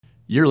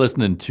You're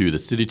listening to the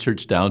City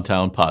Church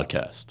Downtown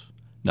podcast.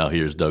 Now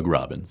here's Doug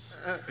Robbins.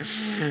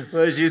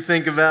 Well, as you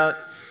think about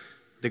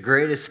the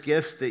greatest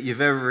gift that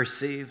you've ever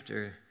received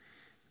or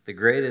the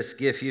greatest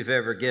gift you've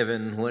ever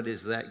given, what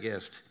is that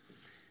gift?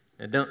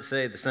 Now, don't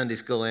say the Sunday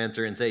school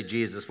answer and say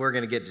Jesus. We're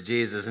going to get to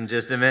Jesus in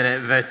just a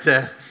minute,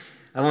 but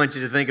I want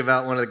you to think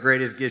about one of the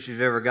greatest gifts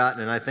you've ever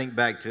gotten. And I think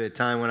back to a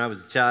time when I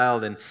was a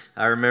child, and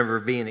I remember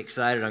being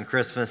excited on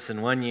Christmas.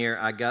 And one year,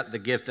 I got the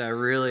gift I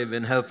really have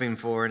been hoping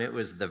for, and it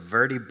was the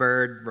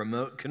Vertibird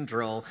remote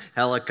control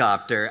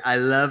helicopter. I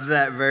love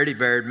that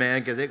Vertibird, man,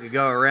 because it could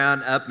go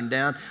around, up and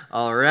down,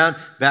 all around,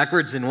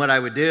 backwards. And what I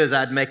would do is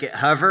I'd make it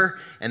hover,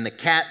 and the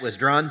cat was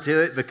drawn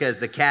to it because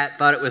the cat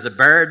thought it was a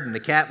bird, and the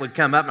cat would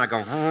come up, and I'd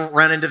go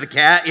run into the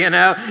cat,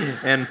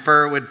 and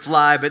fur would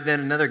fly. But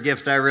then another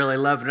gift I really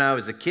loved when I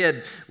was a kid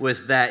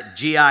was that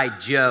G.I.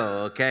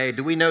 Joe, okay?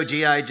 Do we know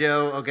G.I.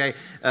 Joe, okay?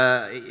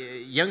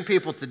 Young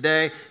people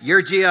today,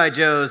 your G.I.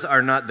 Joes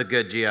are not the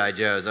good G.I.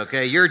 Joes,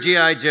 okay? Your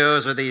G.I.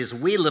 Joes are these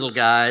wee little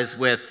guys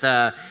with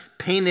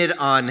painted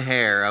on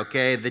hair,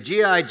 okay? The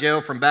G.I.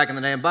 Joe from back in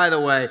the day, and by the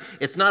way,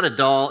 it's not a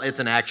doll,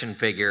 it's an action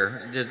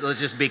figure. Let's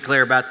just be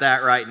clear about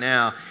that right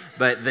now.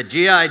 But the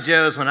G.I.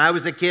 Joes, when I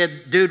was a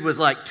kid, dude was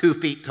like 2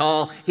 feet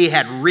tall. He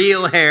had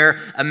real hair,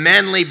 a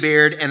manly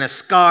beard, and a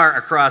scar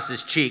across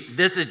his cheek.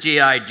 This is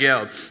G.I.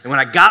 Joe. And when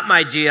I got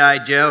my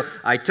G.I. Joe,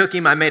 I took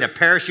him, I made a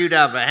parachute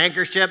out of a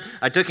handkerchief.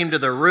 I took him to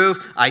the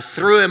roof. I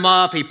threw him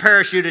off. He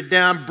parachuted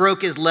down,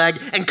 broke his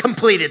leg, and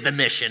completed the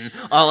mission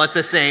all at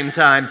the same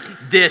time.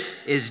 This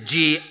is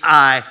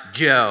G.I.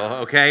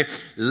 Joe, okay?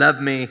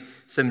 Love me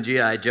some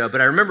G.I. Joe.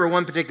 But I remember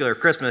one particular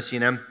Christmas,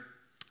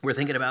 we're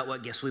thinking about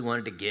what gifts we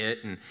wanted to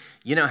get, and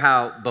you know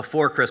how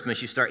before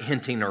Christmas you start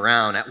hinting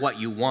around at what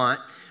you want?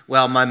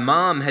 Well, my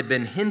mom had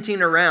been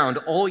hinting around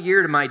all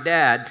year to my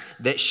dad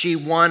that she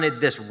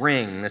wanted this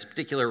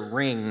particular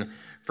ring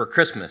for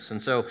Christmas.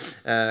 And so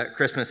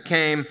Christmas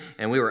came,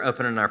 and we were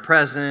opening our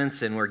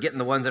presents, and we're getting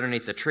the ones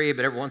underneath the tree,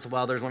 but every once in a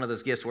while there's one of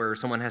those gifts where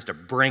someone has to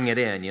bring it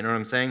in, you know what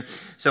I'm saying?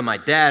 So my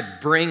dad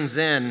brings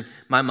in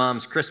my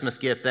mom's Christmas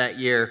gift that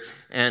year,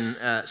 and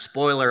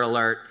spoiler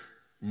alert,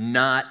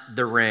 not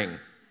the ring.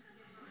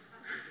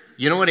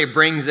 You know what he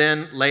brings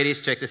in?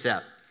 Ladies, check this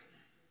out.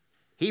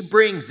 He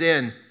brings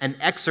in an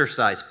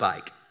exercise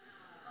bike.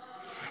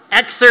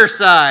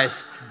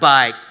 Exercise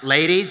bike,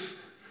 ladies.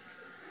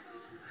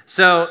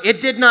 So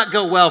it did not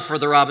go well for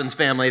the Robbins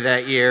family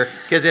that year,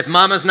 because if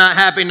mama's not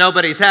happy,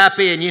 nobody's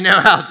happy, and you know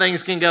how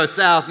things can go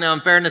south. Now,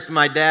 in fairness to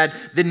my dad,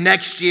 the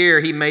next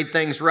year he made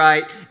things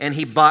right, and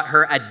he bought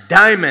her a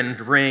diamond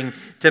ring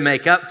to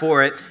make up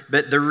for it.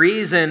 But the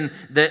reason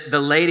that the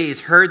ladies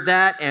heard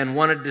that and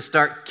wanted to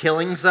start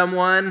killing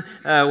someone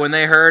when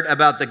they heard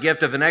about the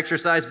gift of an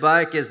exercise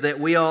bike is that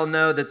we all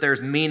know that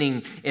there's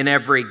meaning in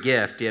every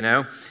gift,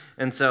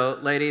 And so,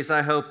 ladies,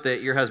 I hope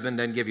that your husband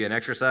doesn't give you an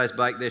exercise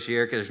bike this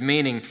year, because there's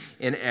meaning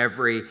in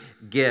every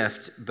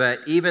gift. But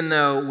even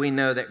though we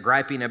know that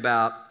griping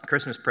about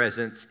Christmas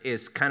presents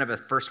is kind of a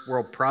first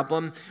world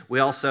problem, we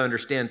also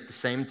understand at the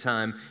same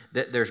time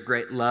that there's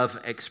great love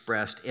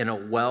expressed in a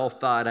well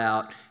thought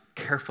out,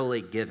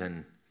 carefully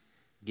given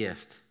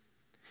gift.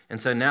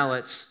 And so now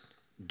let's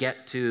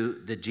get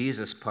to the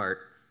Jesus part,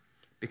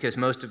 because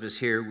most of us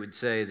here would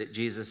say that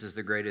Jesus is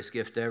the greatest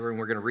gift ever, and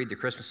we're going to read the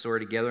Christmas story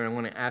together, and I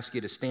want to ask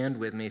you to stand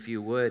with me, if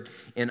you would,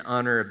 in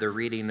honor of the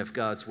reading of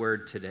God's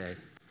Word today.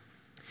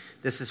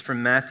 This is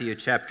from Matthew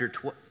chapter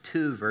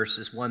 2,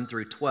 verses 1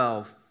 through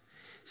 12.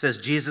 It says,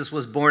 Jesus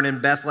was born in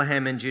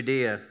Bethlehem in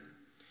Judea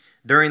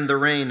during the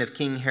reign of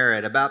King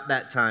Herod. About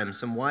that time,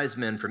 some wise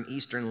men from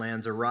eastern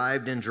lands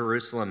arrived in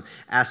Jerusalem,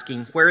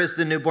 asking, "Where is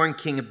the newborn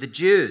King of the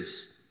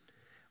Jews?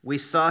 We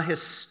saw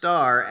his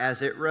star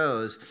as it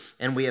rose,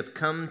 and we have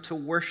come to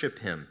worship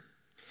him."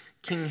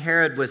 King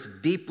Herod was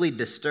deeply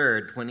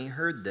disturbed when he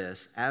heard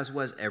this, as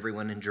was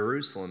everyone in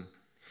Jerusalem.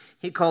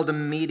 He called a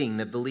meeting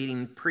of the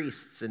leading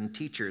priests and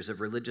teachers of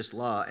religious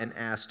law and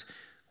asked,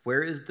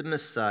 "Where is the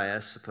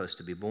Messiah supposed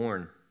to be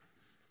born?"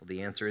 Well,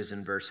 the answer is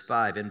in verse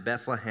 5. "In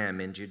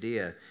Bethlehem in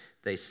Judea,"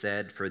 they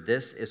said, "for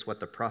this is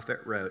what the prophet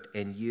wrote,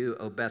 and you,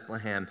 O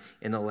Bethlehem,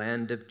 in the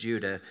land of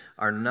Judah,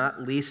 are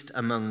not least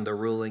among the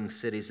ruling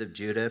cities of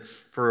Judah,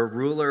 for a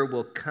ruler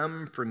will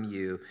come from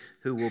you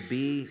who will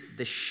be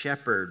the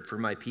shepherd for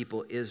my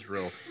people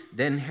Israel."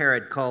 Then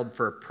Herod called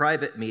for a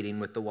private meeting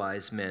with the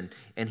wise men,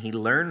 and he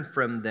learned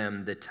from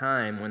them the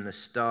time when the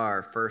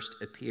star first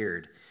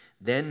appeared.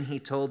 Then he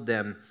told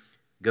them,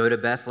 "Go to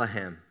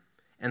Bethlehem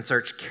and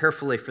search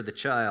carefully for the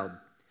child,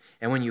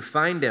 and when you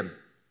find him,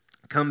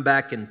 come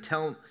back and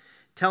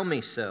tell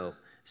me so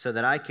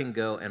that I can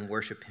go and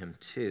worship him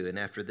too." And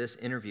after this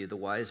interview, the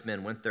wise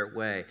men went their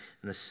way,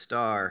 and the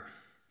star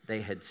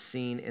they had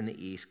seen in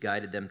the east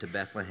guided them to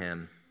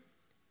Bethlehem.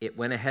 It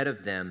went ahead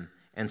of them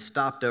and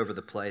stopped over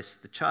the place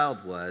the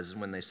child was.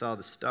 And when they saw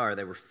the star,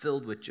 they were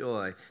filled with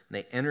joy. And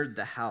they entered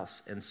the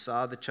house and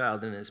saw the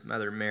child and his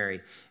mother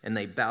Mary. And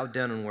they bowed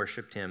down and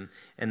worshipped him.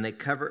 And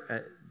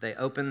they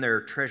opened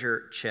their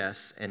treasure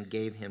chests and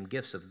gave him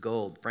gifts of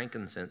gold,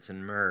 frankincense,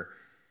 and myrrh.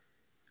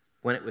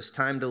 When it was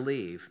time to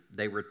leave,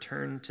 they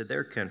returned to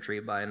their country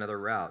by another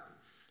route,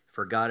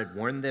 for God had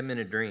warned them in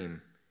a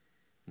dream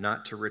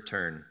not to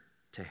return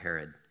to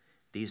Herod.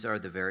 These are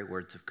the very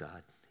words of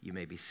God. You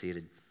may be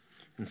seated.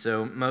 And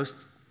so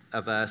most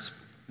of us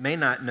may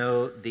not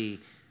know the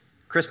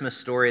Christmas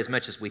story as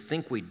much as we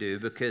think we do,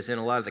 because in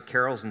a lot of the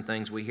carols and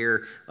things we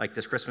hear, like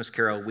this Christmas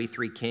carol, We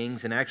Three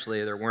Kings, and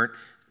actually there weren't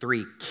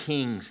three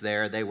kings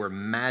there. They were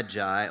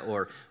magi,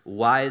 or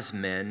wise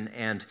men,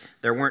 and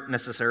there weren't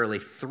necessarily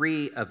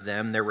three of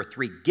them. There were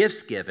three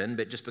gifts given,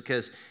 but just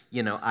because,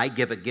 I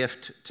give a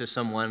gift to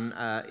someone,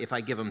 if I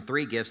give them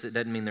three gifts, it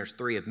doesn't mean there's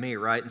three of me,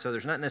 right? And so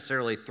there's not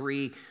necessarily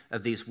three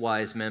of these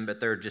wise men, but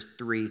there are just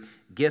three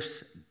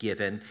gifts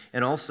given.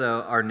 And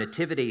also our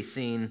nativity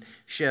scene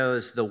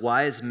shows the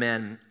wise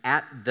men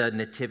at the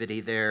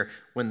nativity there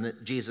when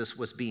Jesus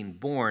was being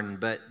born,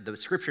 but the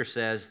scripture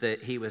says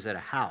that he was at a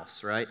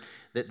house, right?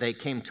 That they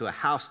came to a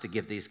house to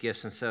give these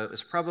gifts. And so it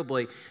was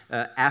probably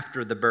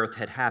after the birth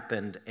had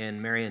happened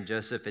and Mary and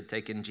Joseph had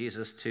taken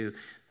Jesus to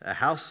a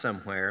house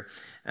somewhere.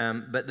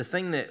 But the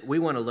thing that we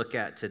want to look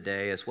at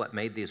today is what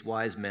made these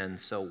wise men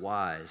so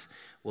wise.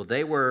 Well,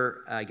 they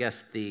were, I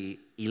guess, the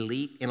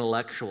elite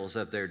intellectuals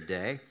of their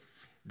day.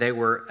 They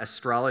were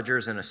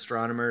astrologers and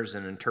astronomers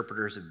and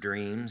interpreters of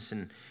dreams,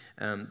 and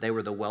they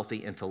were the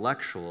wealthy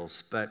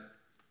intellectuals. But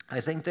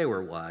I think they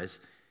were wise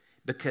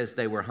because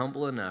they were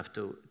humble enough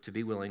to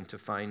be willing to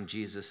find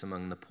Jesus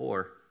among the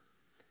poor.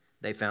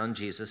 They found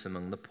Jesus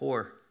among the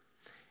poor.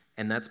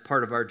 And that's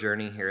part of our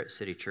journey here at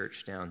City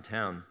Church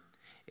Downtown,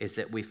 is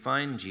that we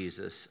find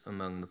Jesus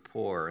among the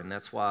poor. And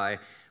that's why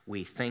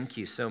we thank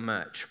you so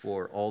much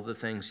for all the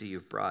things that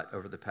you've brought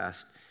over the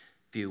past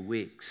few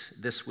weeks.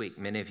 This week,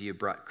 many of you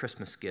brought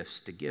Christmas gifts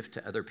to give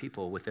to other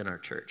people within our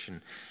church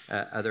and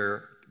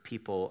other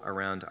people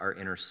around our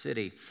inner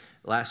city.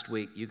 Last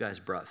week, you guys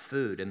brought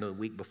food, and the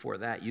week before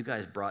that, you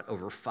guys brought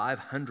over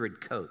 500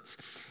 coats.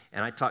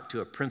 And I talked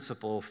to a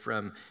principal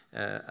from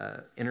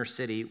inner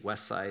city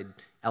Westside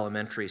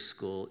Elementary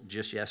School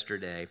just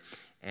yesterday,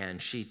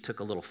 and she took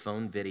a little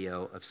phone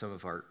video of some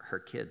of her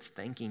kids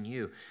thanking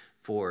you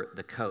for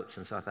the coats.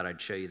 And so I thought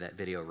I'd show you that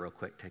video real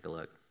quick. Take a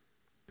look.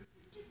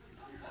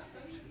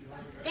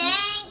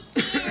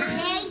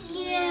 Thank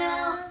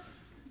you.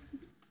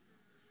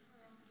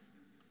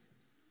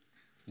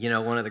 You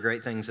know, one of the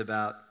great things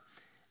about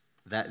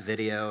that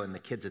video and the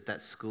kids at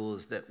that school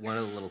is that one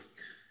of the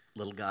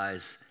little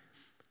guys,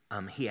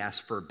 he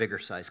asked for a bigger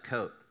size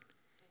coat.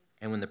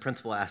 And when the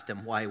principal asked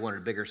him why he wanted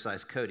a bigger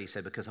size coat, he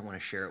said, because I want to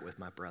share it with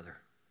my brother.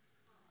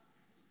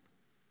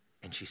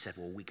 And she said,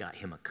 well, we got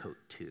him a coat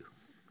too,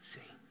 see?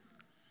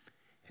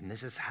 And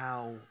this is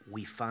how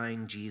we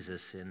find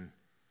Jesus in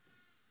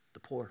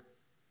the poor.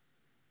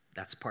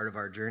 That's part of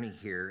our journey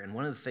here. And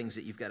one of the things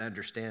that you've got to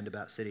understand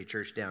about City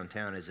Church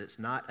Downtown is it's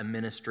not a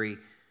ministry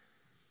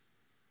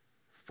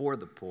for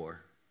the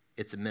poor.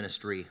 It's a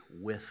ministry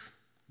with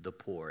the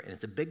poor. And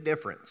it's a big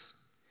difference.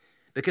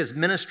 Because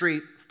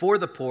ministry for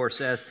the poor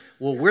says,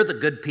 well, we're the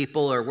good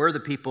people, or we're the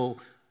people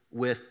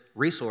with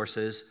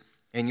resources,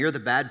 and you're the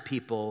bad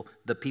people,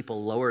 the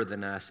people lower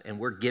than us, and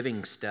we're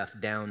giving stuff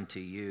down to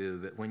you.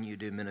 But when you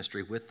do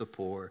ministry with the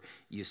poor,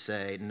 you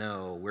say,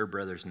 no, we're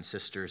brothers and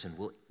sisters, and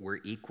we're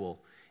equal,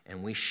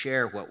 and we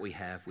share what we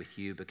have with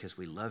you because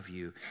we love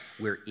you.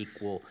 We're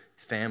equal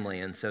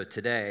family. And so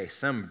today,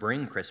 some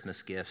bring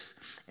Christmas gifts,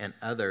 and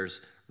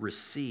others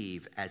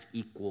receive as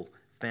equal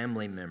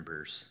family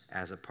members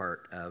as a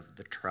part of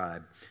the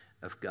tribe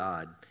of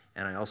God.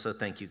 And I also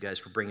thank you guys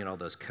for bringing all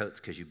those coats,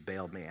 because you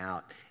bailed me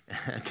out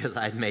because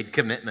I'd made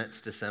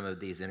commitments to some of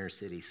these inner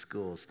city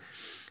schools.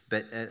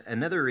 But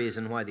another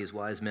reason why these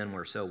wise men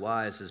were so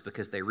wise is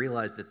because they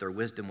realized that their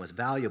wisdom was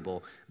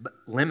valuable but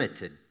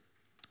limited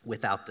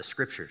without the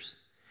scriptures.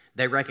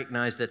 They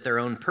recognized that their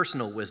own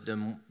personal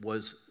wisdom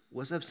was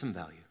of some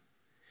value,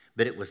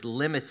 but it was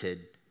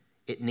limited.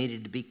 It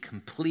needed to be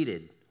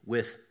completed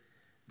with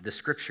the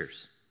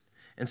scriptures.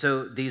 And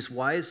so these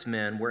wise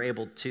men were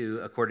able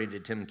to, according to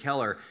Tim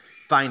Keller,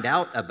 find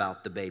out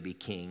about the baby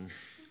king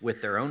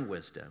with their own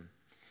wisdom,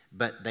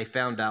 but they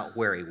found out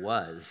where he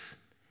was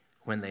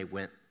when they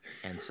went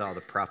and saw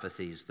the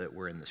prophecies that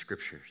were in the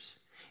scriptures.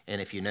 And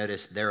if you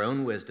notice, their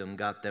own wisdom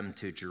got them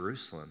to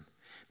Jerusalem.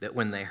 That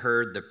when they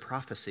heard the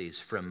prophecies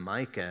from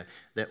Micah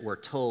that were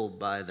told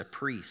by the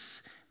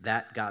priests,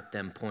 that got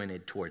them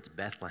pointed towards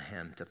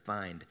Bethlehem to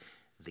find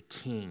the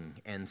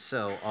king. And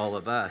so all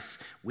of us,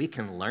 we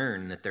can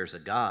learn that there's a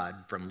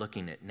God from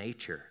looking at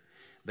nature.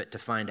 But to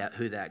find out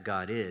who that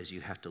God is, you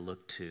have to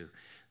look to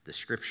the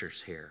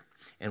scriptures here.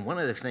 And one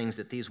of the things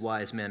that these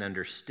wise men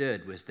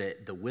understood was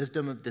that the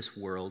wisdom of this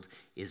world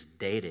is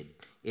dated.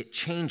 It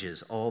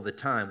changes all the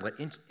time. What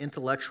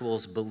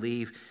intellectuals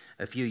believe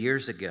a few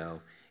years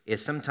ago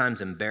is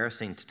sometimes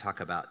embarrassing to talk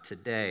about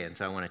today. And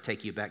so I want to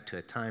take you back to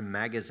a Time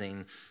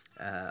magazine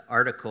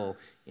article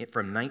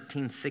from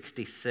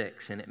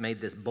 1966, and it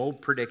made this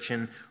bold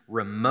prediction: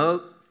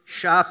 remote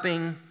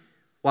shopping,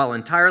 while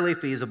entirely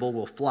feasible,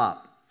 will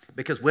flop.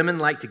 because women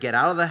like to get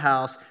out of the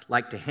house,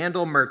 like to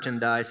handle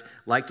merchandise,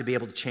 like to be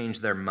able to change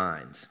their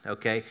minds,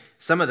 okay?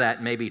 Some of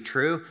that may be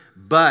true,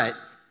 but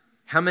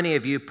how many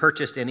of you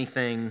purchased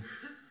anything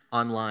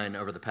online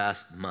over the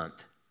past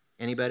month?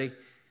 Anybody?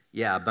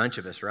 Yeah, a bunch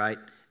of us, right?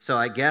 So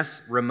I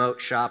guess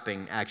remote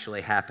shopping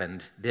actually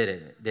happened,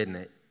 didn't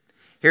it?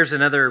 Here's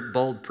another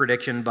bold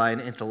prediction by an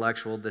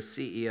intellectual, the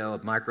CEO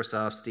of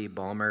Microsoft, Steve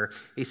Ballmer.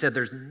 He said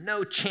there's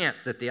no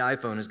chance that the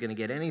iPhone is going to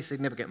get any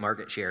significant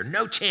market share.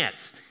 No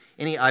chance.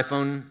 Any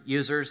iPhone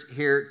users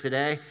here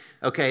today?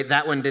 Okay,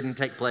 that one didn't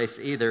take place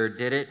either,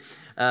 did it?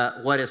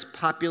 What is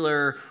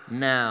popular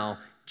now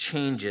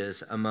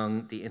changes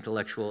among the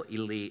intellectual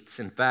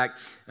elites. In fact,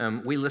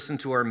 we listen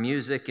to our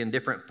music in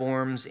different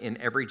forms in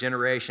every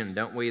generation,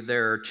 don't we?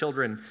 There are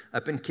children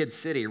up in Kid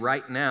City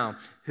right now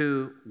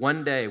who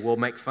one day will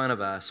make fun of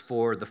us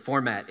for the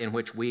format in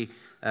which we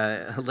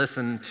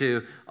listen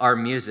to our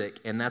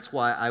music. And that's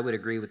why I would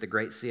agree with the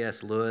great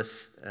C.S.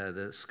 Lewis,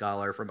 the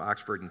scholar from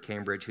Oxford and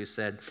Cambridge, who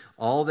said,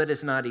 all that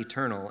is not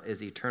eternal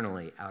is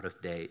eternally out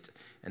of date.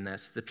 And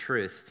that's the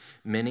truth.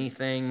 Many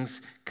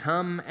things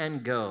come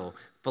and go.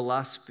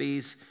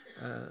 Philosophies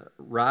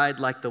ride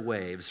like the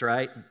waves,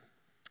 right?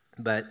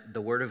 But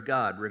the Word of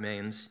God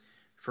remains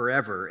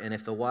forever. And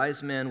if the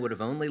wise men would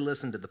have only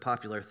listened to the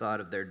popular thought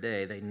of their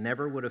day, they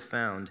never would have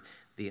found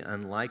the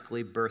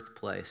unlikely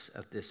birthplace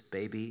of this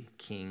baby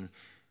king,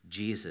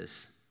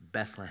 Jesus.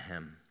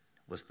 Bethlehem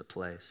was the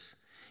place.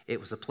 It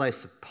was a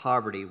place of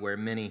poverty where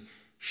many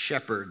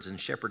shepherds and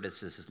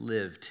shepherdesses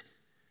lived,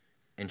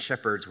 and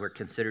shepherds were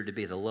considered to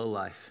be the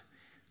lowlife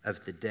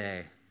of the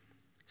day.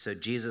 So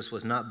Jesus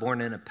was not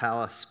born in a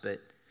palace, but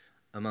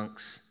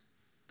amongst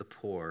the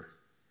poor.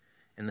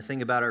 And the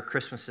thing about our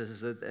Christmases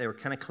is that they were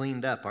kind of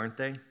cleaned up, aren't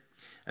they?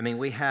 I mean,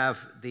 we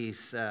have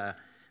these,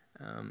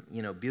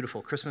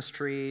 beautiful Christmas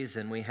trees,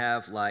 and we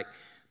have like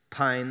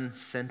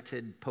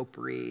pine-scented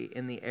potpourri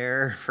in the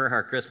air for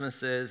our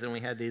Christmases, and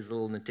we had these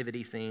little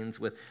nativity scenes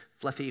with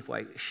fluffy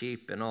white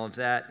sheep and all of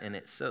that, and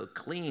it's so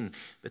clean,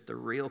 but the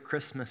real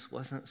Christmas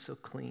wasn't so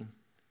clean.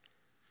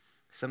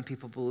 Some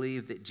people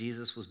believe that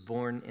Jesus was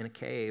born in a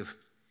cave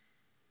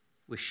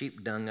with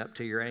sheep dung up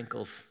to your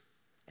ankles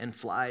and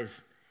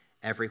flies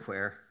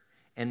everywhere.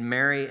 And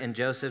Mary and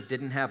Joseph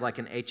didn't have like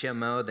an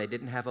HMO. They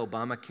didn't have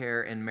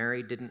Obamacare, and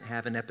Mary didn't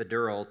have an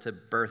epidural to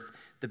birth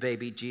the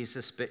baby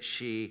Jesus, but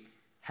she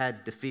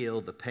had to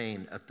feel the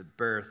pain of the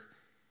birth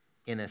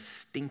in a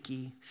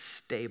stinky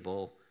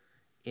stable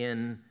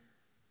in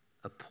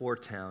a poor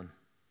town,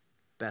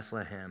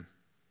 Bethlehem.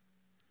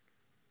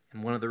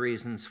 And one of the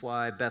reasons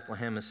why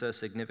Bethlehem is so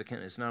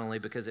significant is not only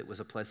because it was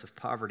a place of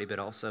poverty, but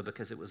also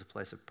because it was a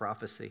place of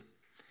prophecy.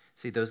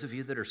 See, those of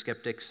you that are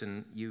skeptics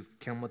and you've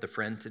come with a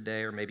friend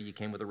today, or maybe you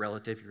came with a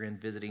relative you're in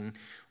visiting,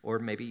 or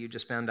maybe you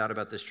just found out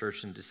about this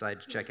church and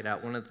decided to check it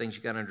out, one of the things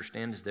you got to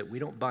understand is that we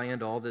don't buy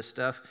into all this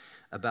stuff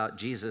about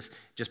Jesus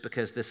just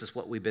because this is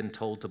what we've been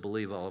told to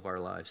believe all of our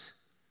lives.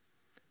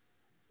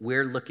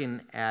 We're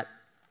looking at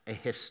a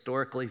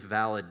historically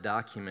valid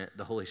document,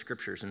 the Holy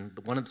Scriptures. And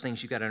one of the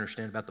things you got to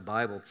understand about the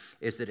Bible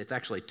is that it's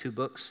actually two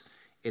books.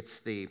 It's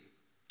the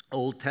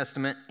Old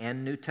Testament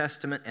and New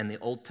Testament, and the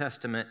Old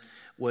Testament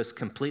was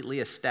completely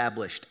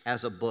established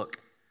as a book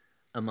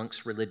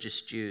amongst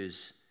religious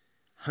Jews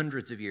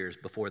hundreds of years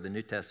before the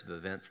New Testament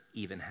events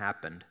even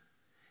happened.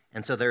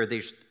 And so there are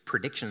these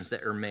predictions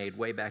that are made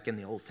way back in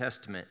the Old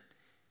Testament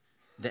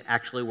that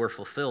actually were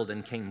fulfilled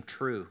and came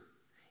true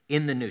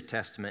in the New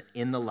Testament,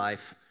 in the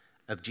life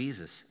of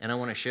Jesus. And I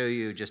want to show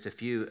you just a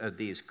few of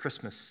these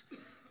Christmas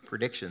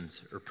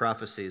predictions or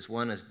prophecies.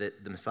 One is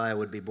that the Messiah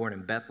would be born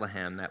in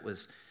Bethlehem. That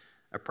was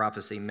a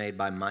prophecy made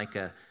by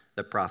Micah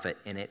the prophet,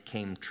 and it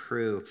came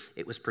true.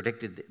 It was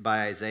predicted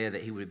by Isaiah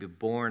that he would be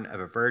born of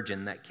a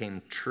virgin. That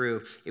came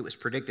true. It was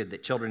predicted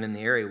that children in the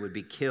area would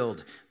be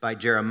killed by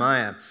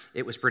Jeremiah.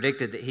 It was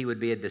predicted that he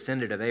would be a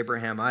descendant of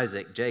Abraham,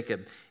 Isaac,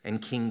 Jacob,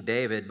 and King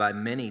David by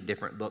many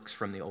different books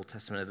from the Old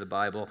Testament of the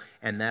Bible,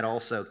 and that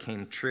also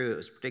came true. It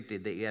was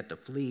predicted that he had to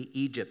flee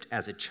Egypt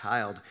as a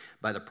child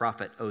by the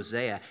prophet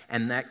Hosea,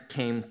 and that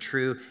came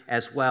true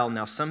as well.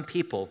 Now, some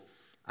people,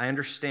 I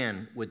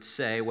understand, would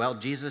say, well,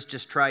 Jesus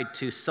just tried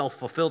to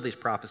self-fulfill these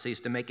prophecies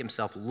to make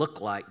himself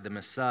look like the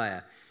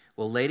Messiah.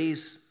 Well,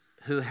 ladies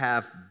who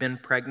have been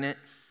pregnant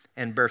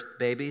and birthed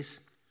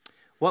babies,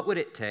 what would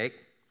it take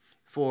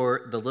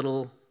for the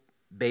little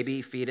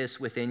baby fetus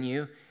within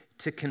you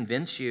to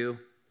convince you,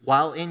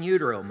 while in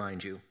utero,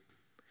 mind you,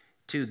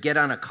 to get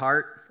on a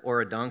cart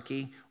or a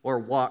donkey or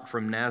walk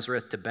from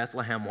Nazareth to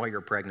Bethlehem while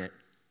you're pregnant?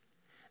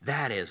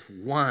 That is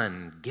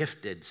one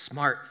gifted,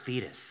 smart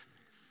fetus,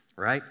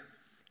 right?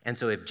 And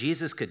so if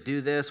Jesus could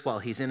do this while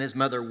he's in his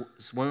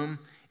mother's womb,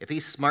 if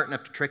he's smart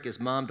enough to trick his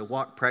mom to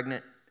walk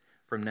pregnant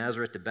from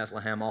Nazareth to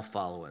Bethlehem, I'll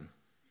follow him.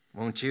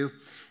 Won't you?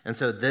 And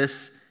so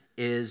this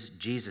is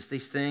Jesus.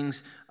 These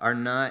things are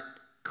not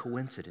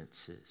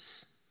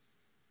coincidences,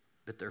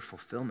 but they're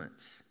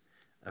fulfillments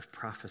of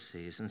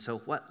prophecies. And so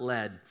what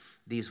led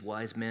these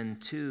wise men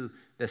to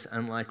this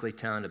unlikely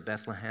town of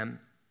Bethlehem?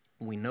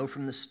 We know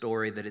from the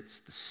story that it's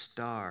the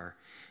star.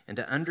 And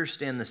to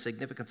understand the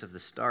significance of the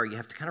star, you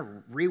have to kind of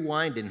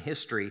rewind in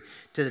history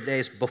to the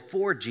days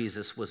before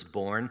Jesus was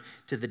born,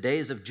 to the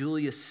days of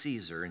Julius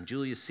Caesar. And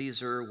Julius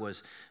Caesar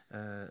was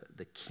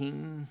the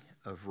king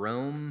of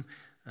Rome.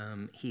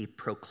 He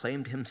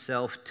proclaimed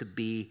himself to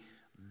be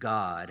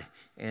God,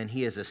 and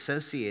he is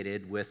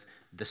associated with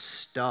the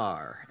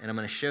star. And I'm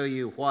going to show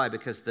you why,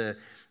 because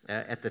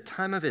at the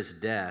time of his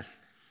death,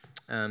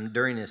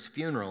 during his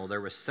funeral,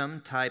 there was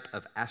some type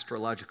of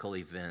astrological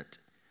event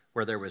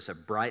where there was a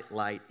bright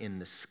light in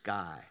the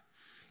sky.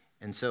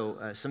 And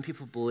so some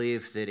people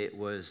believe that it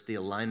was the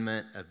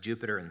alignment of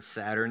Jupiter and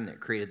Saturn that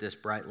created this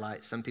bright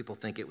light. Some people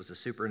think it was a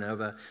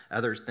supernova.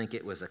 Others think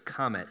it was a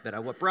comet. But I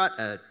brought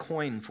a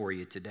coin for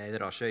you today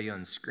that I'll show you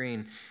on the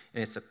screen.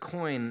 And it's a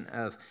coin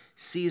of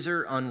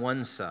Caesar on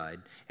one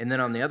side. And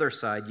then on the other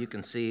side, you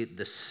can see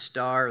the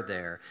star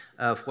there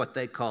of what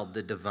they called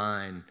the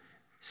divine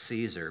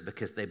Caesar,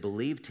 because they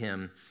believed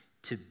him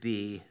to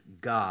be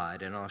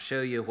God. And I'll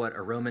show you what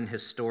a Roman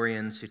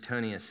historian,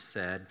 Suetonius,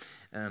 said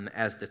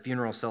as the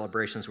funeral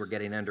celebrations were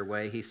getting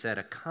underway. He said,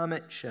 "A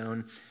comet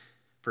shone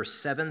for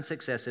 7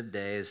 successive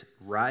days,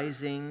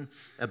 rising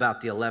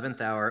about the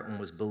 11th hour, and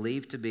was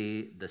believed to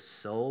be the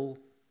soul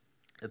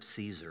of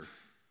Caesar."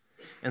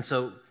 And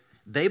so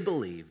they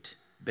believed,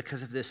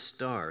 because of this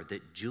star,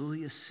 that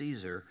Julius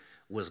Caesar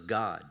was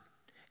God.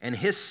 And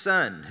his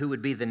son, who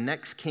would be the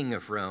next king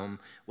of Rome,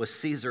 was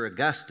Caesar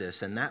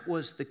Augustus, and that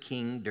was the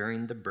king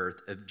during the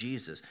birth of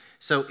Jesus.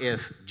 So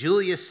if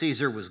Julius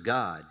Caesar was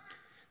God,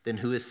 then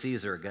who is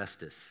Caesar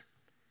Augustus?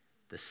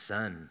 The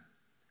Son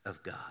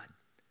of God,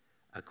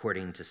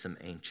 according to some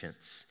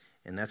ancients.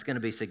 And that's going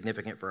to be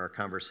significant for our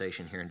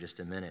conversation here in just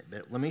a minute.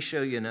 But let me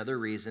show you another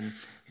reason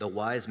the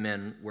wise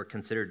men were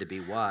considered to be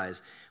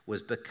wise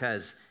was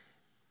because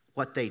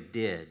what they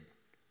did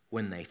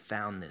when they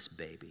found this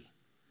baby.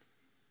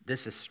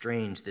 This is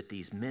strange that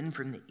these men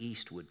from the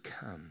east would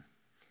come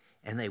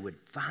and they would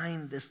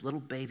find this little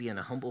baby in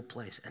a humble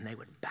place and they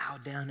would bow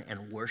down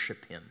and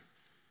worship him.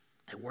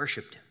 They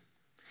worshiped him.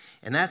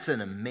 And that's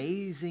an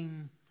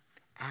amazing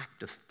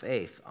act of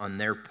faith on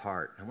their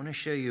part. I want to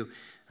show you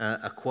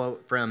a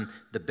quote from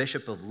the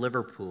Bishop of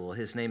Liverpool.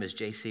 His name is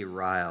J.C.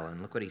 Ryle,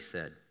 and look what he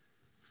said.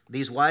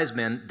 "These wise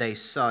men, they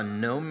saw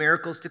no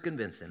miracles to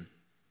convince them.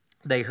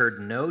 They heard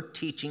no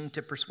teaching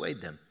to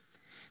persuade them.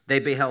 They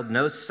beheld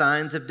no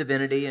signs of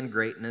divinity and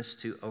greatness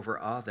to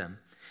overawe them.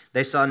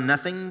 They saw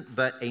nothing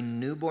but a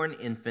newborn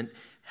infant,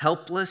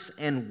 helpless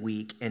and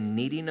weak and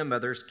needing a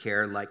mother's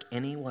care like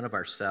any one of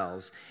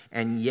ourselves.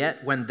 And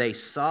yet when they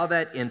saw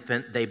that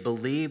infant, they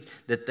believed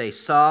that they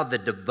saw the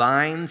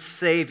divine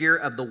Savior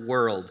of the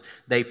world.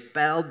 They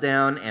fell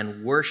down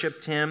and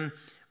worshiped him.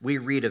 We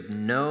read of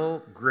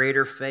no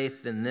greater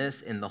faith than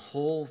this in the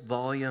whole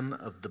volume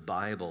of the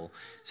Bible."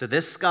 So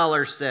this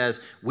scholar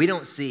says we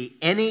don't see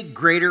any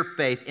greater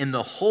faith in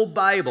the whole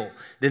Bible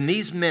than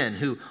these men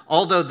who,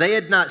 although they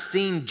had not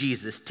seen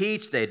Jesus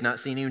teach, they had not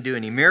seen him do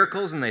any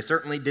miracles, and they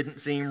certainly didn't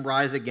see him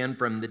rise again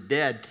from the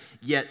dead,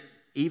 yet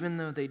even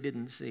though they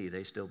didn't see,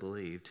 they still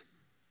believed.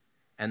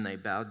 And they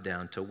bowed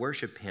down to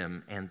worship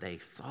him, and they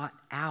thought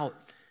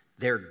out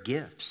their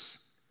gifts.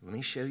 Let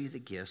me show you the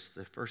gifts.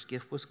 The first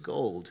gift was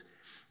gold.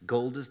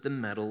 Gold is the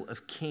metal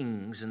of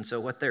kings. And so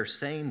what they're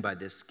saying by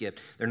this gift,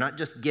 they're not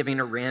just giving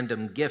a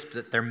random gift,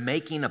 that they're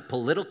making a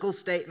political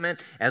statement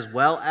as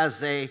well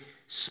as a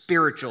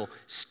spiritual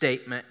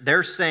statement.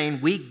 They're saying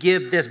we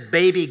give this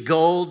baby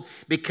gold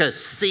because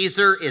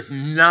Caesar is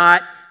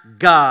not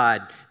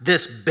God.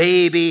 This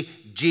baby,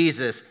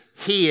 Jesus,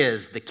 he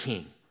is the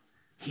king.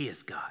 He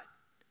is God.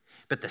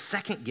 But the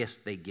second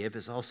gift they give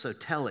is also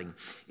telling.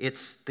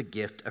 It's the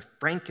gift of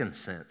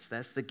frankincense.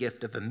 That's the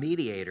gift of a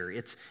mediator.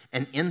 It's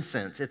an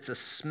incense. It's a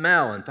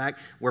smell. In fact,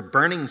 we're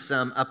burning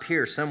some up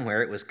here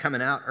somewhere. It was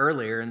coming out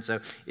earlier. And so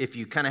if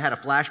you kind of had a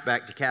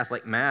flashback to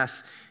Catholic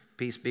Mass,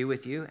 peace be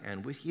with you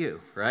and with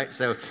you, right?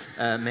 So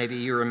maybe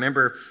you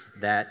remember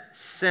that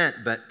scent.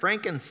 But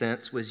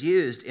frankincense was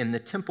used in the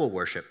temple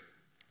worship.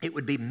 It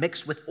would be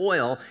mixed with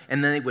oil,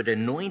 and then they would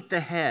anoint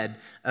the head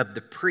of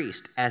the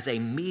priest as a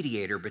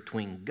mediator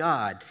between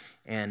God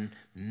and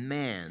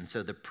man.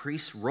 So the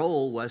priest's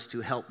role was to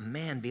help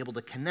man be able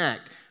to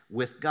connect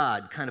with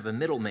God, kind of a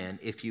middleman,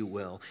 if you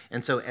will.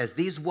 And so as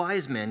these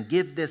wise men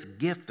give this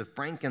gift of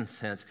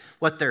frankincense,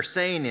 what they're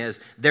saying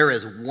is there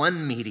is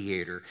one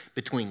mediator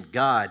between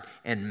God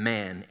and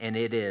man, and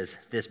it is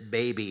this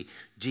baby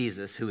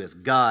Jesus, who is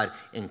God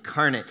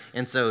incarnate.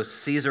 And so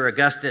Caesar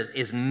Augustus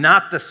is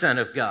not the Son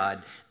of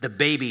God. The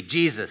baby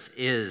Jesus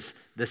is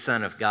the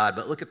Son of God.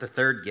 But look at the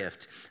third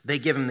gift. They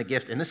give him the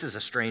gift, and this is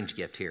a strange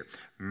gift here,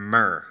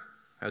 myrrh.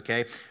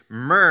 Okay?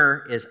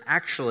 Myrrh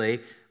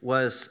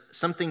was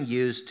something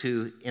used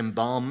to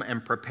embalm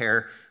and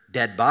prepare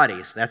dead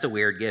bodies. That's a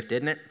weird gift,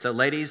 isn't it? So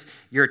ladies,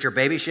 you're at your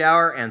baby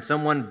shower and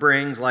someone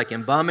brings like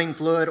embalming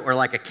fluid or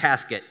like a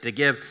casket to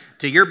give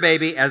to your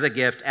baby as a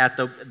gift at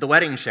the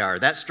wedding shower.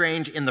 That's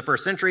strange in the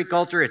first century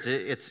culture.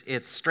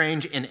 It's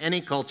strange in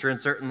any culture,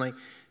 and certainly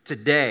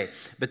today.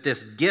 But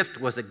this gift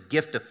was a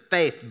gift of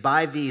faith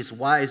by these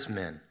wise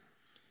men.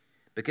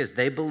 because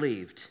they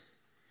believed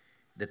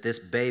that this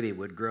baby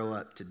would grow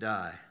up to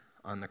die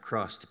on the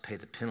cross to pay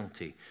the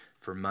penalty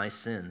for my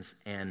sins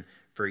and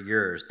for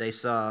yours. They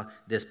saw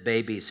this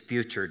baby's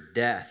future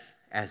death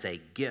as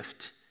a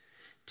gift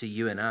to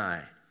you and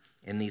I.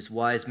 And these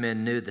wise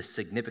men knew the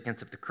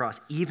significance of the cross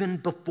even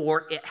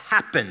before it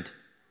happened.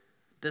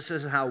 This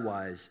is how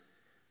wise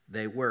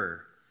they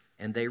were.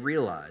 And they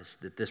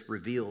realized that this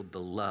revealed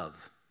the love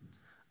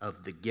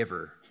of the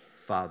giver,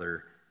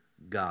 Father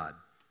God.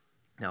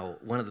 Now,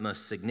 one of the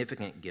most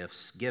significant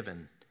gifts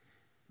given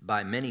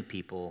by many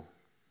people,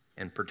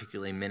 and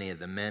particularly many of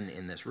the men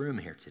in this room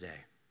here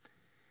today,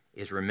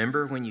 is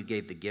remember when you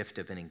gave the gift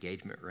of an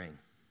engagement ring.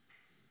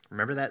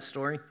 Remember that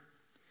story?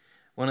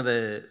 One of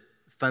the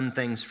fun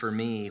things for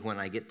me when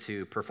I get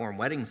to perform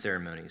wedding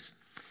ceremonies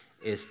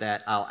is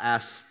that I'll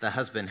ask the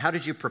husband, how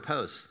did you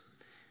propose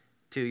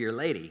to your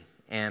lady?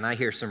 And I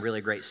hear some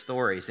really great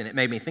stories, and it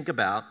made me think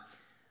about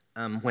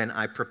when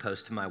I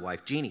proposed to my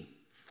wife, Jeannie.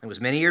 It was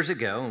many years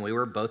ago, and we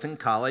were both in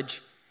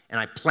college, and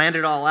I planned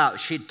it all out.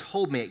 She'd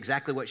told me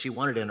exactly what she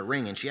wanted in a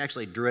ring, and she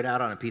actually drew it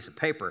out on a piece of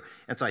paper.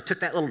 And so I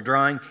took that little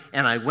drawing,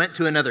 and I went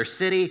to another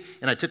city,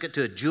 and I took it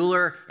to a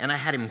jeweler, and I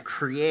had him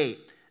create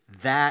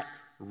that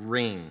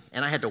ring.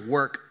 And I had to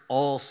work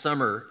all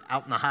summer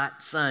out in the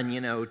hot sun,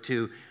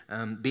 to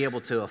be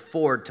able to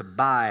afford to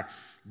buy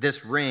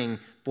this ring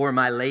for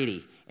my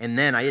lady. And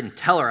then I didn't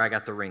tell her I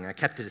got the ring. I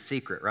kept it a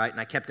secret, right?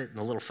 And I kept it in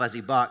a little fuzzy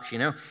box,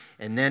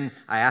 And then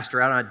I asked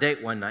her out on a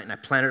date one night, and I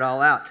planned it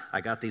all out. I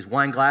got these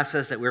wine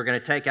glasses that we were going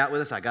to take out with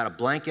us. I got a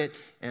blanket.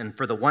 And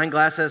for the wine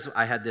glasses,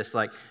 I had this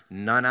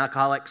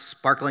non-alcoholic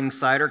sparkling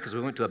cider because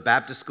we went to a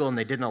Baptist school, and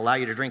they didn't allow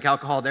you to drink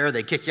alcohol there.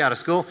 They kicked you out of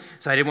school.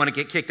 So I didn't want to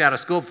get kicked out of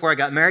school before I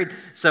got married.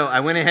 So I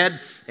went ahead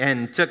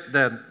and took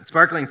the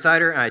sparkling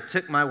cider, and I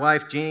took my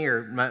wife, Jeannie,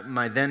 or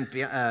my then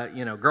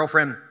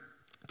girlfriend,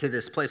 to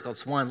this place called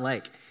Swan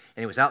Lake.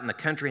 And it was out in the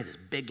country, this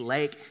big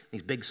lake.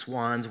 These big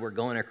swans were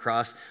going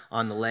across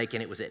on the lake,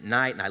 and it was at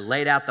night. And I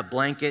laid out the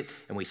blanket,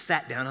 and we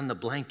sat down on the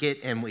blanket,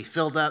 and we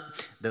filled up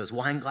those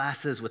wine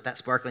glasses with that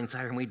sparkling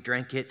cider, and we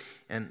drank it.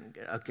 And,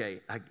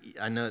 okay,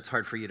 I know it's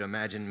hard for you to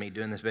imagine me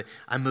doing this, but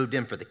I moved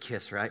in for the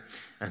kiss, right?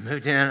 I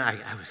moved in,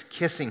 I was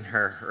kissing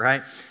her,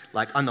 right?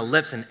 Like on the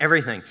lips and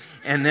everything.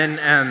 And then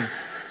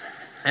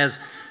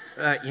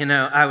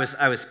I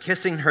was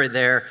kissing her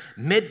there,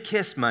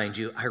 mid-kiss, mind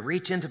you. I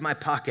reach into my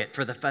pocket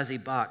for the fuzzy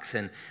box,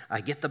 and I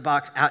get the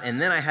box out,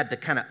 and then I had to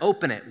kind of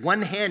open it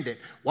one-handed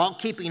while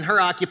keeping her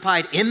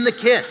occupied in the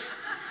kiss.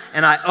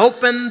 And I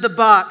open the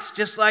box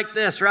just like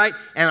this, right?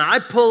 And I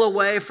pull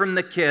away from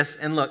the kiss,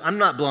 and look, I'm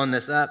not blowing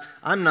this up.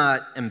 I'm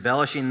not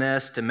embellishing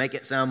this to make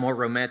it sound more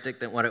romantic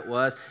than what it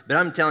was, but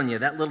I'm telling you,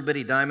 that little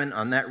bitty diamond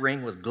on that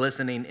ring was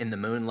glistening in the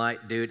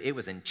moonlight, dude. It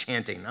was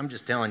enchanting. I'm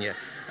just telling you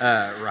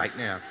right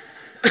now.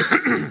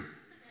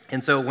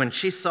 And so when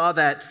she saw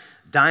that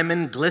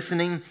diamond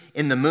glistening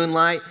in the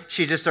moonlight,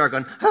 she just started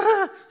going,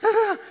 ah,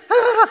 ah,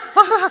 ah,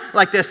 ah,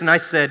 like this. And I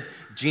said,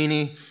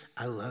 Jeannie,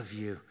 I love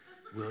you.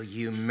 Will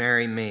you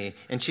marry me?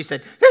 And she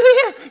said,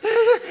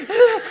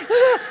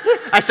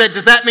 I said,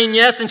 does that mean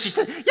yes? And she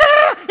said,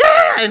 yeah.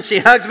 And she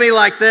hugs me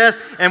like this.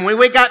 And when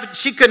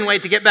she couldn't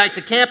wait to get back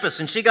to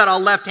campus. And she got all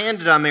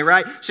left-handed on me,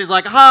 right? She's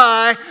like,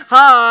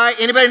 hi.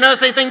 Anybody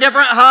notice anything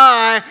different?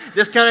 Hi.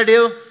 This kind of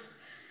deal.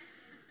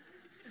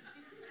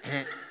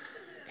 And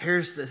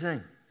here's the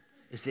thing,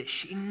 is that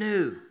she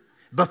knew,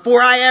 before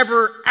I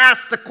ever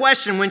asked the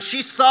question, when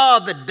she saw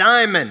the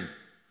diamond,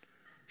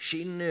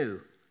 she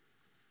knew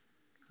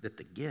that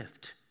the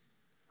gift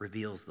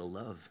reveals the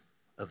love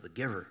of the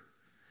giver.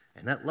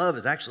 And that love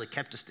has actually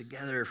kept us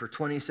together for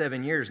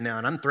 27 years now,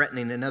 and I'm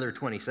threatening another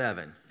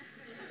 27.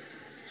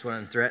 That's what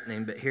I'm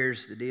threatening, but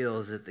here's the deal,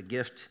 is that the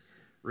gift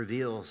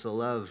reveals the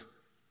love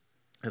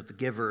of the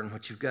giver, and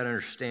what you've got to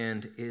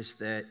understand is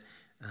that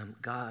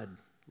God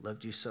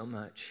loved you so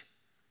much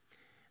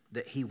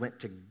that he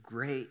went to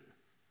great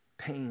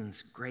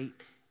pains, great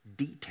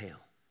detail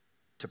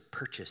to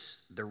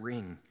purchase the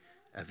ring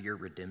of your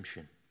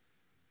redemption.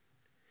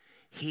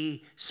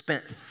 He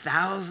spent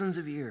thousands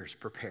of years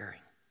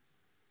preparing,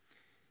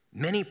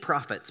 many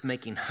prophets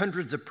making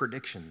hundreds of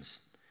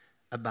predictions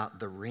about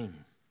the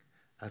ring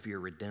of your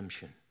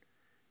redemption,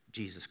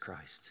 Jesus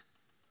Christ.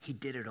 He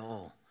did it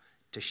all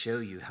to show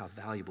you how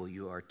valuable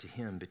you are to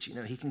him. But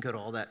he can go to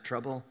all that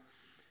trouble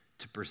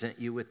to present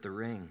you with the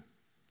ring.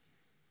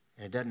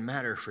 And it doesn't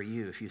matter for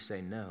you if you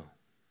say no.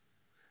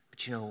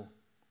 But you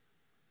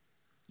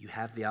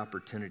have the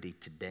opportunity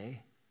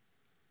today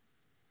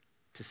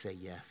to say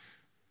yes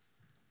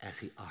as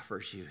he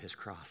offers you his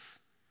cross.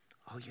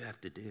 All you have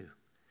to do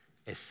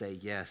is say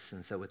yes.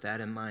 And so with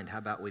that in mind, how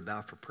about we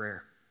bow for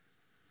prayer?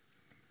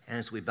 And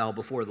as we bow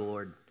before the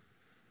Lord,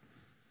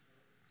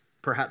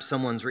 perhaps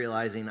someone's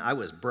realizing, I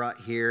was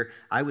brought here,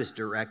 I was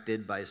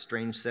directed by a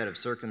strange set of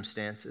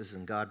circumstances,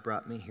 and God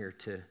brought me here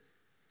to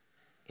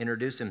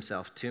introduce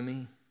himself to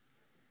me.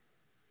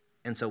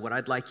 And so what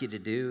I'd like you to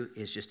do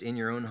is just in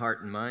your own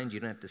heart and mind, you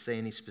don't have to say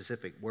any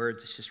specific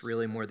words, it's just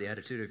really more the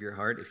attitude of your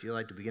heart. If you'd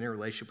like to begin a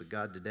relationship with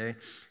God today,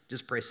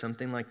 just pray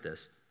something like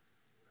this.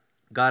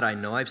 God, I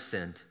know I've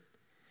sinned,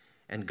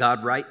 And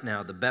God, right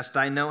now, the best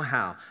I know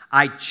how,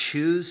 I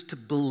choose to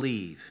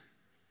believe.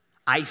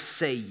 I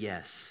say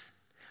yes.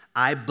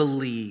 I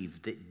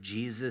believe that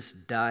Jesus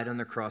died on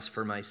the cross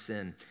for my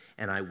sin,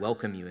 and I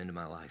welcome you into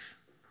my life.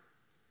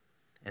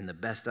 And the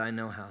best I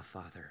know how,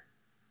 Father,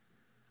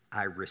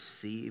 I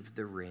receive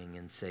the ring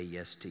and say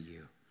yes to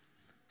you.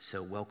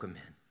 So welcome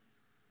in.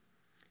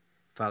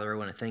 Father, I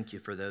want to thank you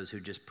for those who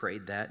just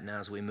prayed that. Now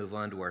as we move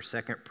on to our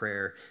second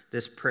prayer,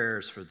 this prayer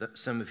is for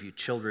some of you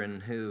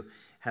children who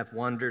have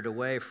wandered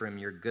away from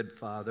your good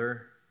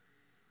Father.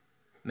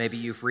 Maybe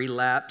you've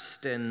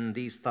relapsed and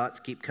these thoughts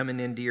keep coming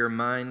into your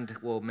mind.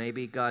 Well,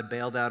 maybe God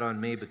bailed out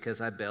on me because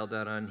I bailed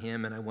out on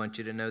him, and I want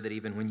you to know that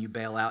even when you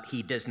bail out,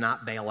 he does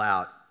not bail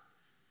out.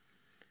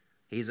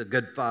 He's a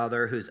good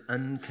Father who's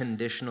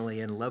unconditionally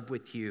in love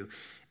with you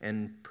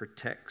and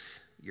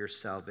protects your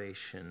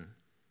salvation.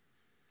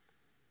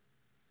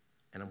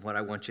 And what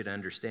I want you to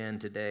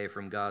understand today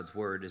from God's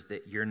word is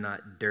that you're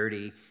not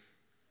dirty.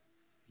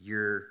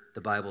 You're,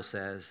 the Bible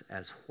says,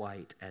 as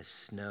white as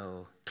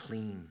snow,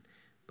 clean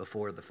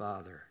before the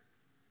Father.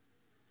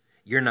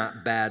 You're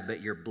not bad,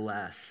 but you're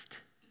blessed.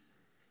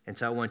 And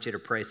so I want you to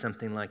pray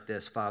something like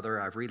this. Father,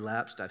 I've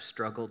relapsed, I've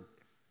struggled,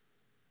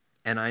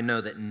 and I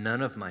know that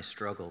none of my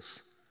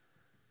struggles,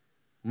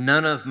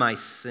 none of my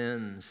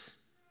sins,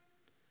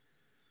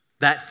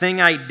 that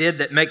thing I did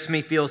that makes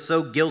me feel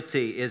so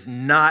guilty is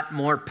not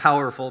more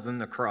powerful than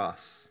the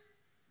cross.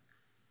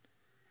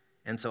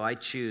 And so I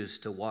choose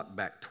to walk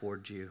back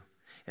towards you.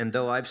 And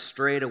though I've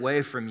strayed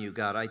away from you,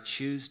 God, I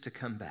choose to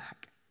come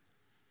back.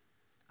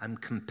 I'm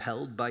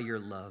compelled by your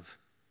love.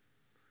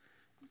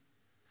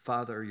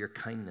 Father, your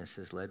kindness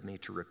has led me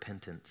to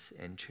repentance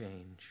and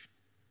change.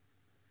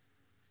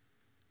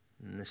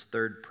 And this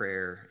third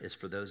prayer is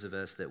for those of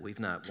us that we've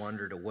not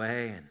wandered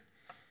away and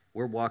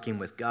we're walking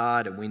with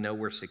God and we know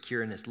we're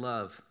secure in his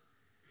love.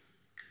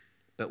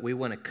 But we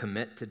want to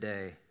commit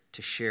today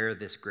to share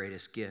this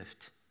greatest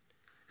gift.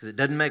 Because it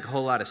doesn't make a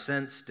whole lot of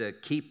sense to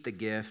keep the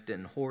gift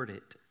and hoard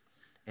it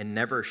and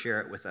never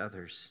share it with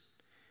others.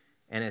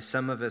 And as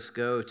some of us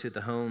go to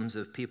the homes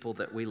of people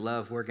that we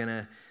love, we're going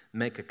to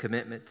make a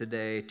commitment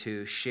today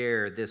to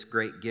share this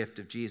great gift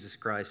of Jesus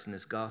Christ and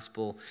his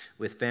gospel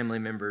with family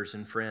members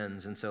and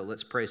friends. And so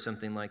let's pray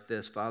something like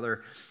this.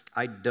 Father,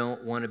 I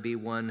don't want to be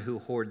one who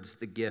hoards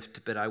the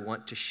gift, but I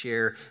want to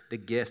share the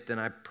gift.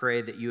 And I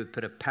pray that you would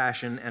put a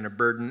passion and a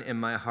burden in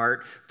my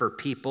heart for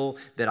people,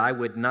 that I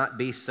would not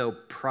be so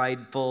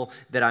prideful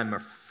that I'm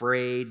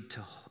afraid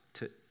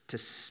to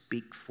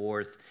speak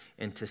forth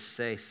and to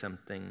say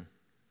something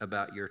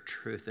about your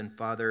truth. And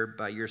Father,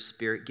 by your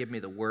Spirit, give me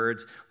the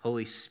words.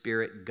 Holy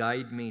Spirit,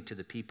 guide me to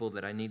the people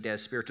that I need to have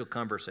spiritual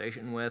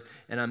conversation with,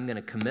 and I'm going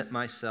to commit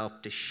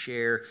myself to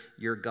share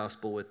your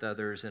gospel with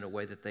others in a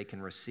way that they can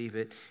receive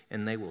it,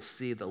 and they will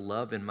see the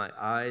love in my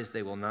eyes.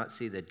 They will not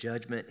see the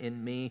judgment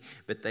in me,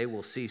 but they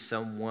will see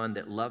someone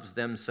that loves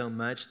them so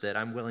much that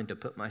I'm willing to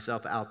put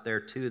myself out there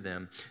to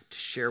them, to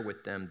share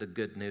with them the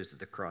good news of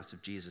the cross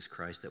of Jesus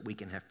Christ, that we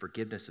can have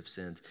forgiveness of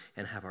sins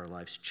and have our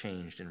lives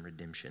changed in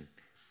redemption.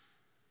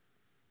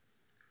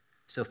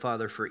 So,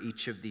 Father, for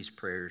each of these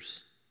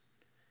prayers,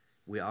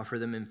 we offer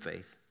them in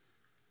faith,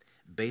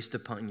 based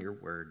upon your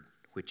word,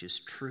 which is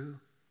true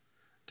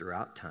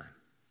throughout time.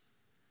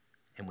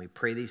 And we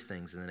pray these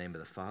things in the name of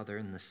the Father,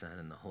 and the Son,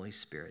 and the Holy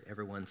Spirit.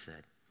 Everyone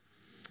said,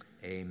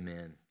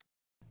 amen.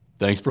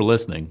 Thanks for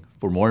listening.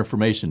 For more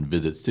information,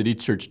 visit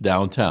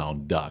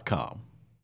citychurchdowntown.com.